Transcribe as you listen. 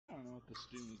if the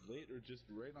stream was late or just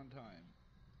right on time.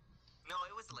 No,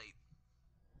 it was late.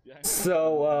 Yeah.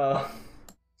 So,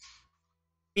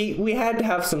 we had to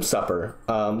have some supper.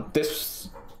 This,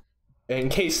 in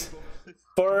case,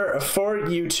 for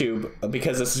YouTube,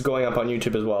 because this is going up on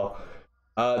YouTube as well.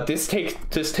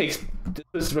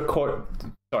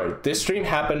 This stream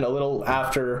happened a little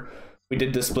after we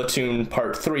did the Splatoon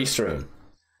Part 3 stream.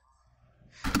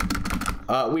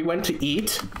 We went to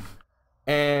eat,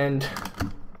 and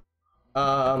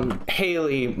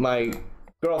Haley, my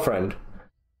girlfriend,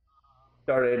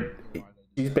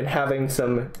 she's been having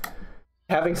some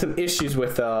issues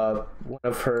with one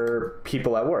of her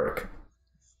people at work.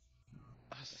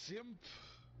 A simp.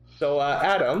 So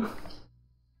Adam,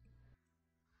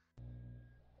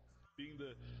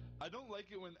 I don't like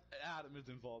it when Adam is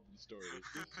involved in stories.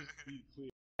 Let's just be clear.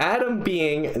 Adam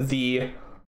being the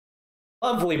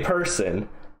lovely person,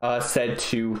 said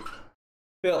to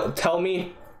Phil, tell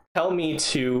me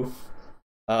to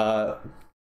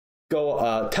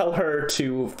go tell her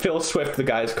to Phil Swift the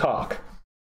guy's cock.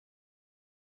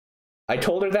 I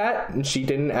told her that, and she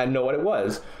didn't know what it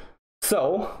was.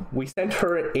 So we sent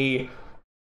her a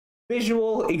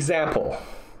visual example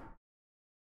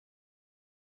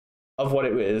of what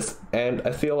it is, and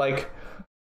I feel like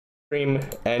stream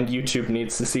and YouTube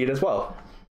needs to see it as well.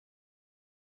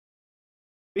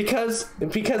 Because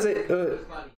it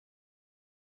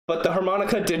but the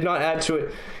harmonica did not add to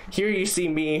it. Here you see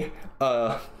me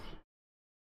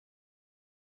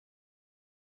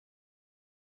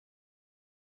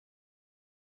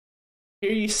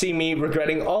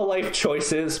regretting all life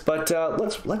choices, but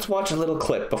let's watch a little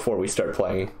clip before we start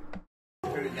playing.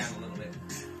 Turn it down a little bit.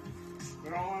 We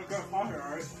don't want to go further,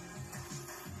 alright?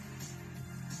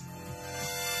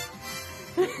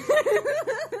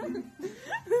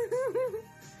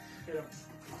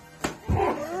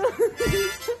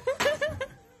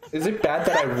 Is it bad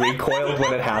that I recoiled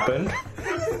when it happened?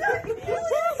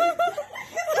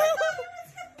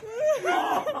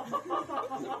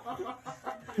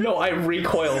 No, I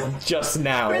recoiled just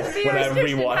now when I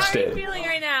rewatched it. How are you feeling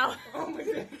right now? Oh my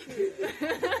god.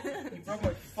 You broke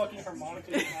my fucking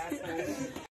harmonica in half.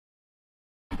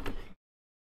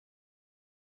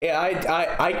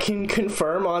 Yeah, I can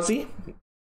confirm, Ozzy,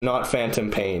 not Phantom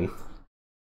Pain.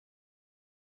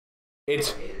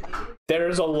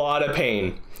 There's a lot of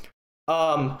pain.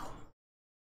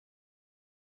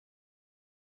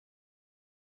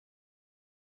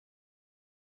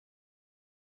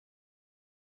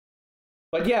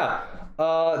 But yeah,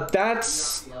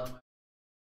 that's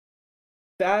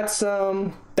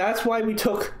why we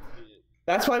took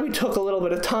a little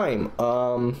bit of time.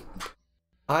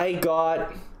 I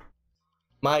got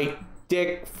my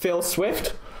dick Phil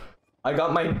Swift.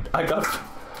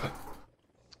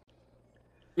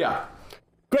 Yeah.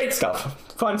 Great stuff.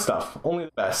 Fun stuff. Only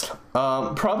the best.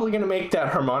 Probably gonna make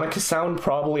that harmonica sound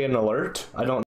probably an alert. I don't